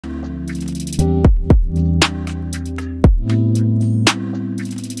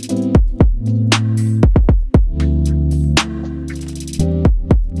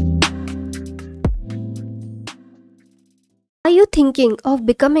thinking of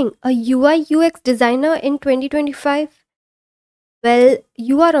becoming a UI UX designer in 2025? Well,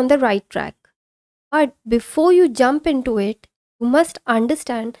 you are on the right track. But before you jump into it, you must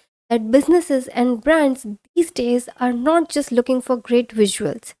understand that businesses and brands these days are not just looking for great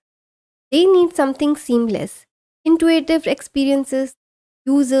visuals. They need something seamless, intuitive experiences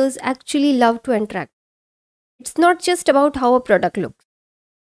users actually love to interact. It's not just about how a product looks,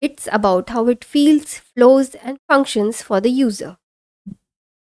 it's about how it feels, flows, and functions for the user.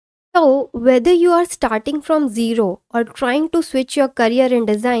 So, whether you are starting from zero or trying to switch your career in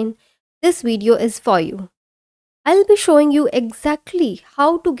design, this video is for you. I'll be showing you exactly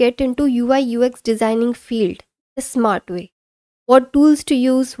how to get into UI UX designing field the smart way, what tools to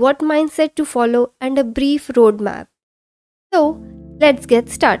use, what mindset to follow, and a brief roadmap. So, let's get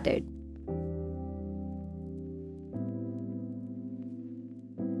started.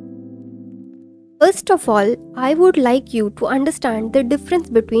 First of all, I would like you to understand the difference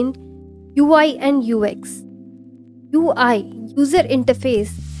between UI and UX. UI, user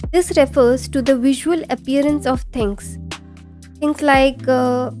interface, this refers to the visual appearance of things. Things like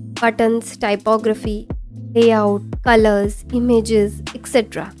buttons, typography, layout, colors, images,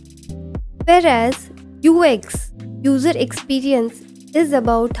 etc. Whereas UX, user experience, is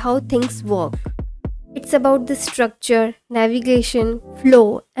about how things work. It's about the structure, navigation,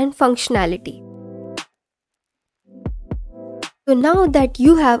 flow, and functionality. So now that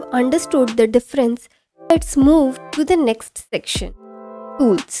you have understood the difference, let's move to the next section,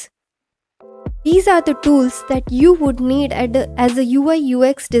 tools. These are the tools that you would need as a UI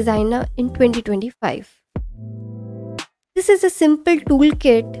UX designer in 2025. This is a simple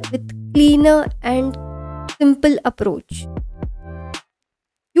toolkit with cleaner and simple approach.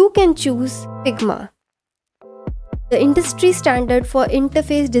 You can choose Figma, the industry standard for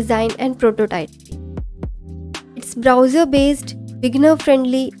interface design and prototyping. It's browser-based,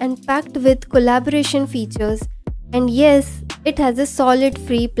 beginner-friendly, and packed with collaboration features. And yes, it has a solid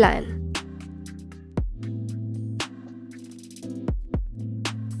free plan.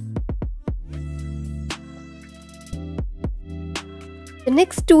 The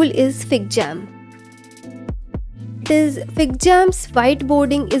next tool is FigJam. FigJam's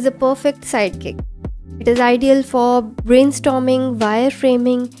whiteboarding is a perfect sidekick. It is ideal for brainstorming,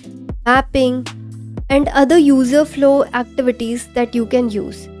 wireframing, mapping, and other user flow activities that you can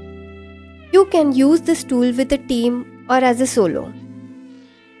use. You can use this tool with a team or as a solo.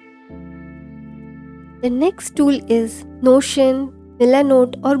 The next tool is Notion,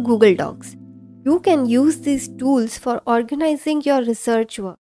 Milanote, or Google Docs. You can use these tools for organizing your research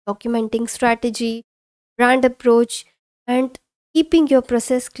work, documenting strategy, brand approach, and keeping your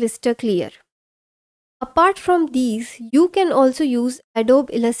process crystal clear. Apart from these, you can also use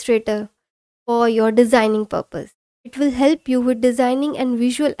Adobe Illustrator for your designing purpose. It will help you with designing and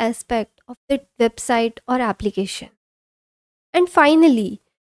visual aspect of the website or application. And finally,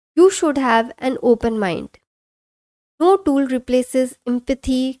 you should have an open mind. No tool replaces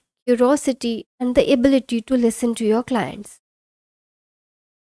empathy, curiosity, and the ability to listen to your clients.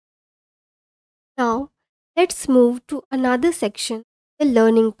 Now, let's move to another section, the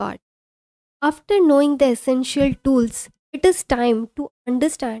learning part. After knowing the essential tools, it is time to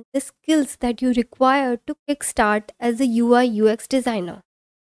understand the skills that you require to kickstart as a UI UX designer.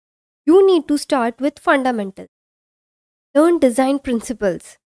 You need to start with fundamentals. Learn design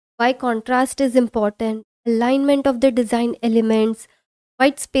principles, why contrast is important, alignment of the design elements,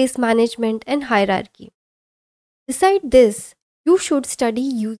 white space management, and hierarchy. Beside this, you should study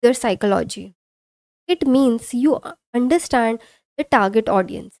user psychology. It means you understand the target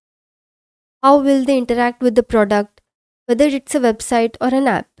audience. How will they interact with the product, whether it's a website or an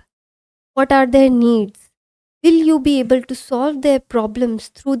app? What are their needs? Will you be able to solve their problems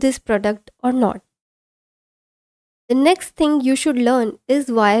through this product or not? The next thing you should learn is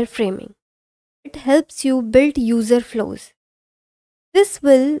wireframing. It helps you build user flows. This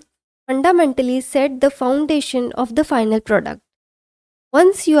will fundamentally set the foundation of the final product.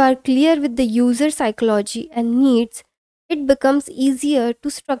 Once you are clear with the user psychology and needs, it becomes easier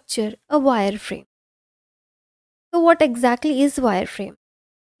to structure a wireframe. So, what exactly is wireframe?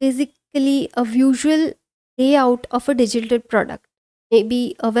 Basically, a visual layout of a digital product,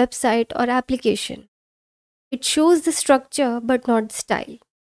 maybe a website or application. It shows the structure but not the style.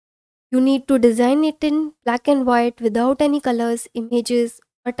 You need to design it in black and white without any colors, images,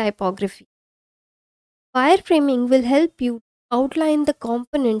 or typography. Wireframing will help you outline the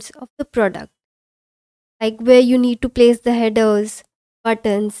components of the product, like where you need to place the headers,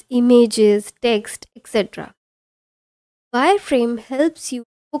 buttons, images, text, etc. Wireframe helps you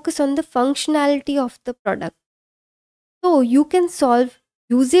focus on the functionality of the product. So you can solve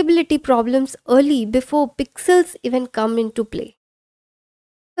usability problems early before pixels even come into play.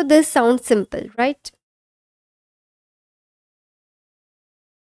 So this sounds simple, right?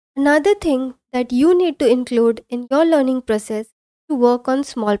 Another thing that you need to include in your learning process is to work on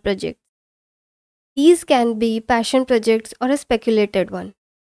small projects. These can be passion projects or a speculated one.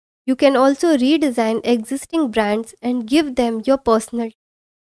 You can also redesign existing brands and give them your personal.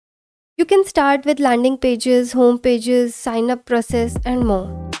 You can start with landing pages, home pages, sign up process, and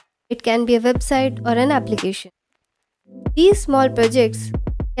more. It can be a website or an application. These small projects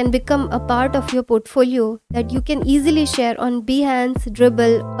can become a part of your portfolio that you can easily share on Behance,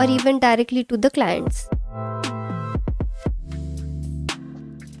 Dribble, or even directly to the clients.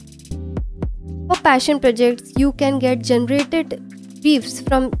 For passion projects, you can get generated briefs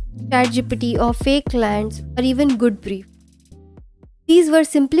from ChatGPT or fake clients or even good briefs. These were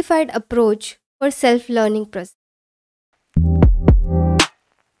simplified approach for self-learning process.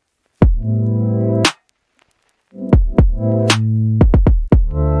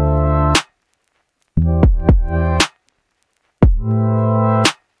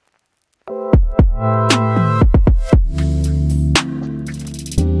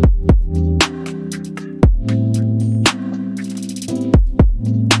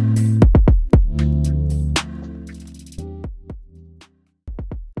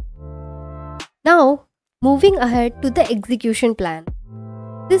 Now, moving ahead to the execution plan.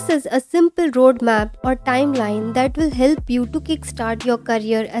 This is a simple roadmap or timeline that will help you to kickstart your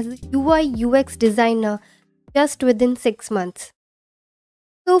career as a UI UX designer just within 6 months.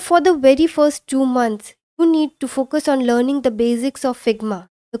 So, for the very first 2 months, you need to focus on learning the basics of Figma,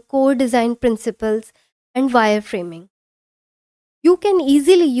 the core design principles, and wireframing. You can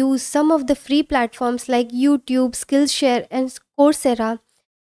easily use some of the free platforms like YouTube, Skillshare, and Coursera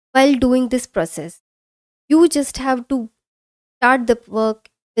while doing this process. You just have to start the work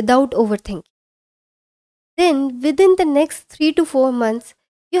without overthinking. Then, within the next 3 to 4 months,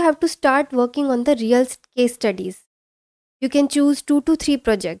 you have to start working on the real case studies. You can choose 2 to 3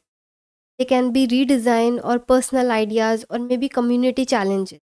 projects. They can be redesign or personal ideas or maybe community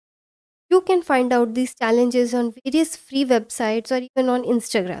challenges. You can find out these challenges on various free websites or even on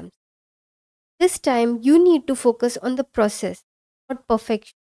Instagram. This time, you need to focus on the process, not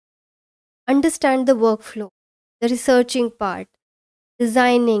perfection. Understand the workflow, the researching part,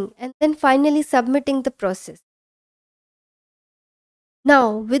 designing, and then finally submitting the process.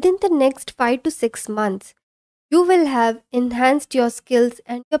 Now, within the next 5 to 6 months, you will have enhanced your skills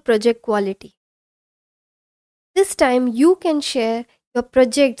and your project quality. This time, you can share your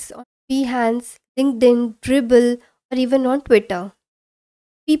projects on Behance, LinkedIn, Dribble, or even on Twitter.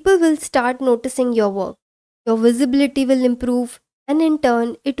 People will start noticing your work. Your visibility will improve, and in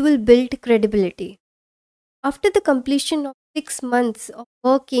turn, it will build credibility. After the completion of 6 months of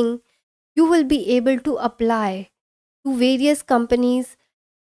working, you will be able to apply to various companies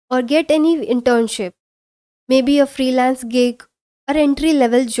or get any internship, maybe a freelance gig or entry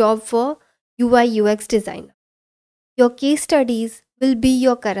level job for UI UX designer. Your case studies will be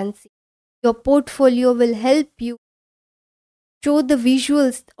your currency. Your portfolio will help you show the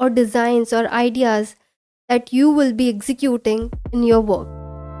visuals or designs or ideas that you will be executing in your work.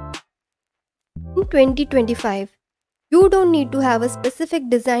 In 2025, you don't need to have a specific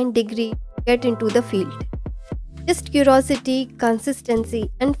design degree to get into the field. Just curiosity, consistency,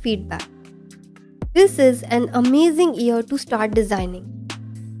 and feedback. This is an amazing year to start designing.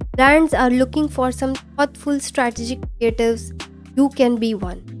 Brands are looking for some thoughtful strategic creatives. You can be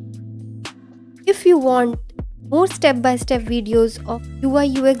one. If you want more step-by-step videos of UI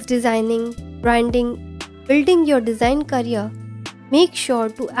UX designing, branding, building your design career, make sure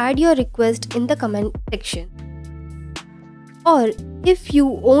to add your request in the comment section. Or if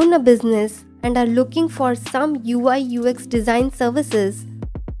you own a business and are looking for some UI UX design services,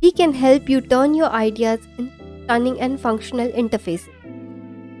 we can help you turn your ideas into stunning and functional interfaces.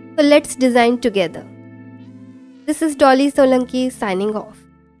 So let's design together. This is Dolly Solanki signing off.